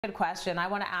Good question. I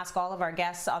want to ask all of our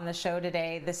guests on the show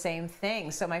today the same thing.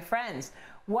 So my friends,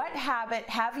 what habit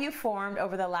have you formed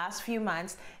over the last few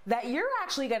months that you're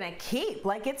actually going to keep?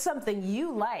 Like it's something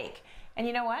you like. And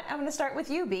you know what? I'm going to start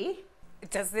with you, B.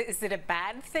 Is it a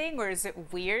bad thing, or is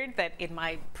it weird that in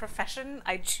my profession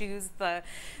I choose the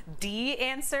D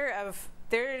answer of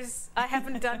I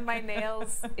haven't done my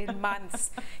nails in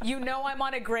months. You know I'm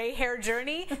on a gray hair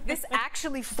journey. This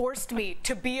actually forced me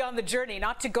to be on the journey,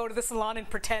 not to go to the salon and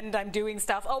pretend I'm doing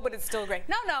stuff. Oh, but it's still gray.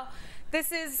 No.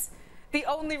 This is the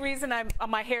only reason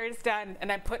my hair is done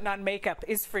and I'm putting on makeup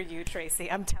is for you, Tracy.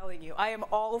 I'm telling you. I am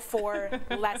all for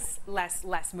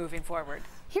less moving forward.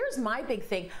 Here's my big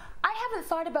thing. I haven't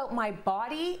thought about my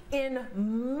body in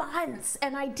months,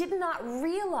 and I did not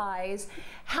realize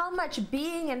how much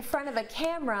being in front of a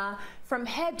camera from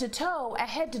head to toe, a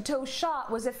head-to-toe shot,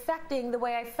 was affecting the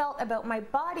way I felt about my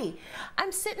body.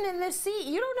 I'm sitting in this seat.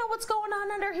 You don't know what's going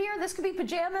on under here. This could be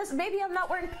pajamas. Maybe I'm not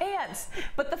wearing pants.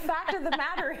 But the fact of the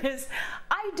matter is,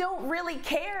 I don't really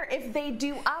care if they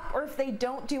do up or if they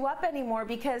don't do up anymore,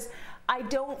 because I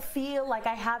don't feel like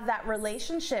I have that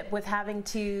relationship with having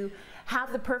to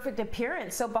have the perfect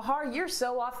appearance. So Bahar, you're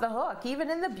so off the hook. Even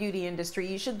in the beauty industry,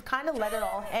 you should kind of let it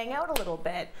all hang out a little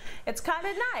bit. It's kind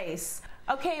of nice.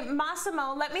 Okay,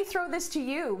 Massimo, let me throw this to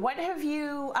you. What have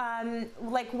you,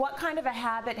 what kind of a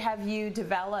habit have you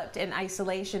developed in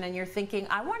isolation and you're thinking,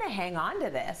 I want to hang on to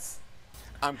this?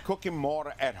 I'm cooking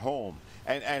more at home.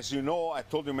 And as you know, I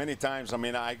told you many times, I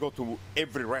mean, I go to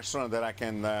every restaurant that I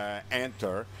can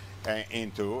enter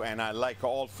into, and I like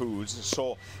all foods.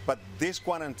 So, but this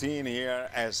quarantine here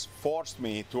has forced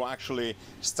me to actually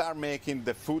start making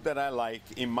the food that I like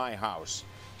in my house.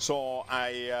 So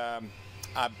I've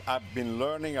been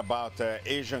learning about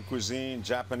Asian cuisine,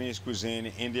 Japanese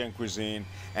cuisine, Indian cuisine,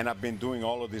 and I've been doing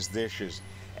all of these dishes.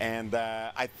 And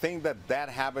I think that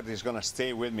habit is going to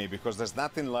stay with me, because there's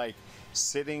nothing like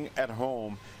sitting at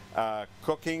home,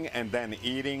 cooking and then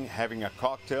eating, having a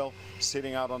cocktail,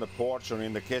 sitting out on the porch or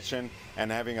in the kitchen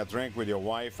and having a drink with your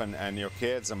wife and your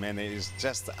kids. I mean, it is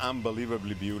just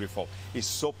unbelievably beautiful. It's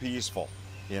so peaceful.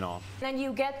 You know. And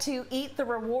you get to eat the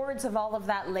rewards of all of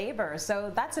that labor.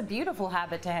 So that's a beautiful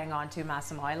habit to hang on to,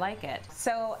 Massimo. I like it.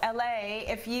 So LA,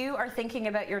 if you are thinking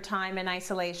about your time in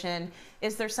isolation,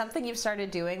 is there something you've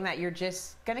started doing that you're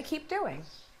just going to keep doing?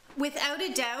 Without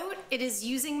a doubt, it is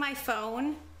using my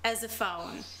phone as a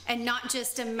phone and not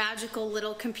just a magical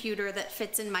little computer that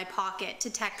fits in my pocket to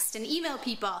text and email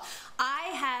people.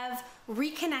 I have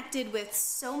reconnected with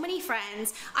so many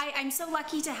friends. I'm so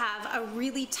lucky to have a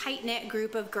really tight-knit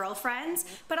group of girlfriends,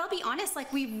 but I'll be honest,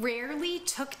 like, we rarely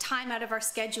took time out of our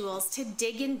schedules to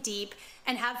dig in deep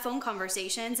and have phone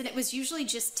conversations, and it was usually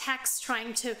just text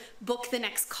trying to book the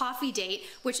next coffee date,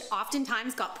 which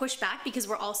oftentimes got pushed back because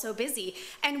we're all so busy.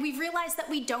 And we've realized that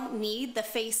we don't need the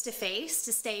face-to-face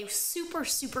to stay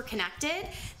super connected,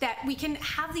 that we can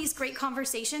have these great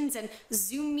conversations and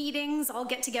Zoom meetings, all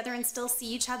get together and still see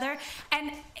each other.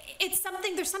 And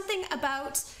there's something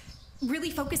about really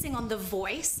focusing on the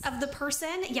voice of the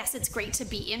person. Yes, it's great to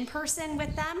be in person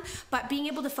with them, but being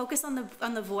able to focus on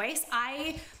the voice,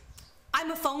 I'm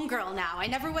a phone girl now. I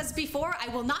never was before. I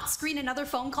will not screen another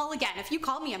phone call again. If you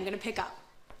call me, I'm going to pick up.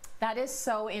 That is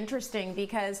so interesting,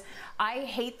 because I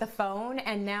hate the phone,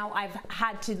 and now I've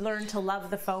had to learn to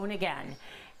love the phone again.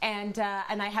 And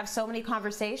I have so many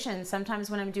conversations.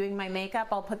 Sometimes when I'm doing my makeup,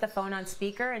 I'll put the phone on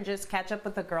speaker and just catch up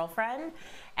with a girlfriend.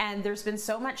 And there's been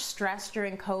so much stress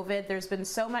during COVID. There's been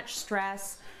so much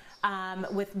stress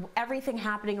with everything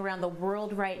happening around the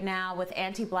world right now, with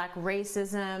anti-Black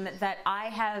racism, that I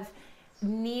have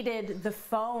needed the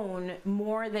phone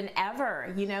more than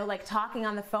ever. You know, like, talking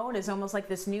on the phone is almost like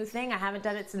this new thing. I haven't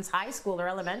done it since high school or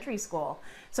elementary school.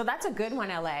 So that's a good one,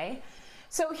 LA.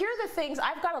 So here are the things,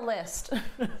 I've got a list.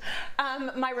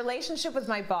 My relationship with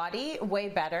my body, way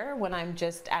better when I'm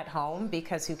just at home,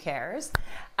 because who cares?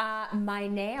 My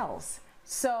nails.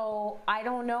 So I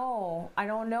don't know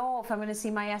if I'm going to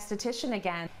see my esthetician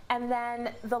again. And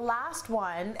then the last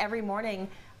one, every morning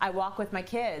I walk with my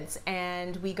kids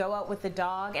and we go out with the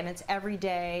dog, and it's every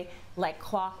day like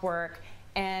clockwork.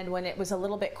 And when it was a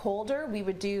little bit colder, we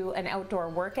would do an outdoor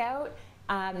workout.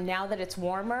 Now that it's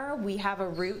warmer, we have a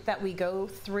route that we go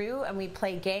through and we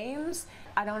play games.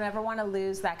 I don't ever want to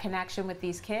lose that connection with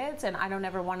these kids, and I don't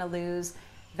ever want to lose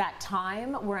that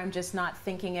time where I'm just not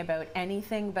thinking about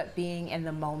anything but being in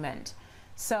the moment.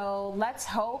 So let's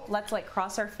hope, let's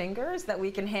cross our fingers that we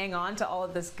can hang on to all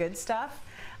of this good stuff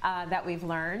that we've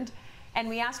learned. And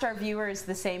we asked our viewers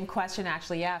the same question,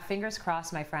 actually. Yeah, fingers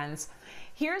crossed, my friends.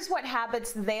 Here's what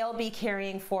habits they'll be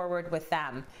carrying forward with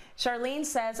them. Charlene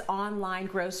says online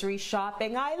grocery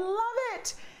shopping. I love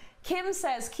it. Kim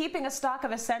says, keeping a stock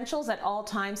of essentials at all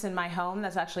times in my home.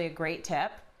 That's actually a great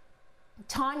tip.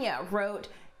 Tanya wrote,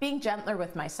 being gentler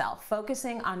with myself,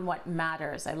 focusing on what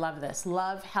matters. I love this.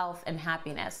 Love, health, and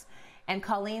happiness. And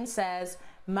Colleen says,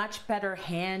 much better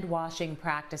hand washing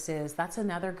practices. That's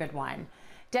another good one.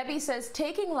 Debbie says,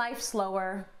 taking life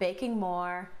slower, baking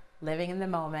more, living in the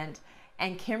moment.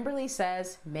 And Kimberly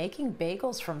says, making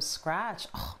bagels from scratch.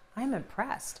 Oh, I'm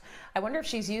impressed. I wonder if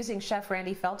she's using Chef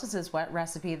Randy Feltus's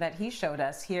recipe that he showed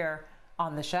us here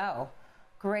on the show.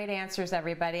 Great answers,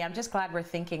 everybody. I'm just glad we're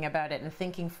thinking about it and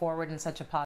thinking forward in such a positive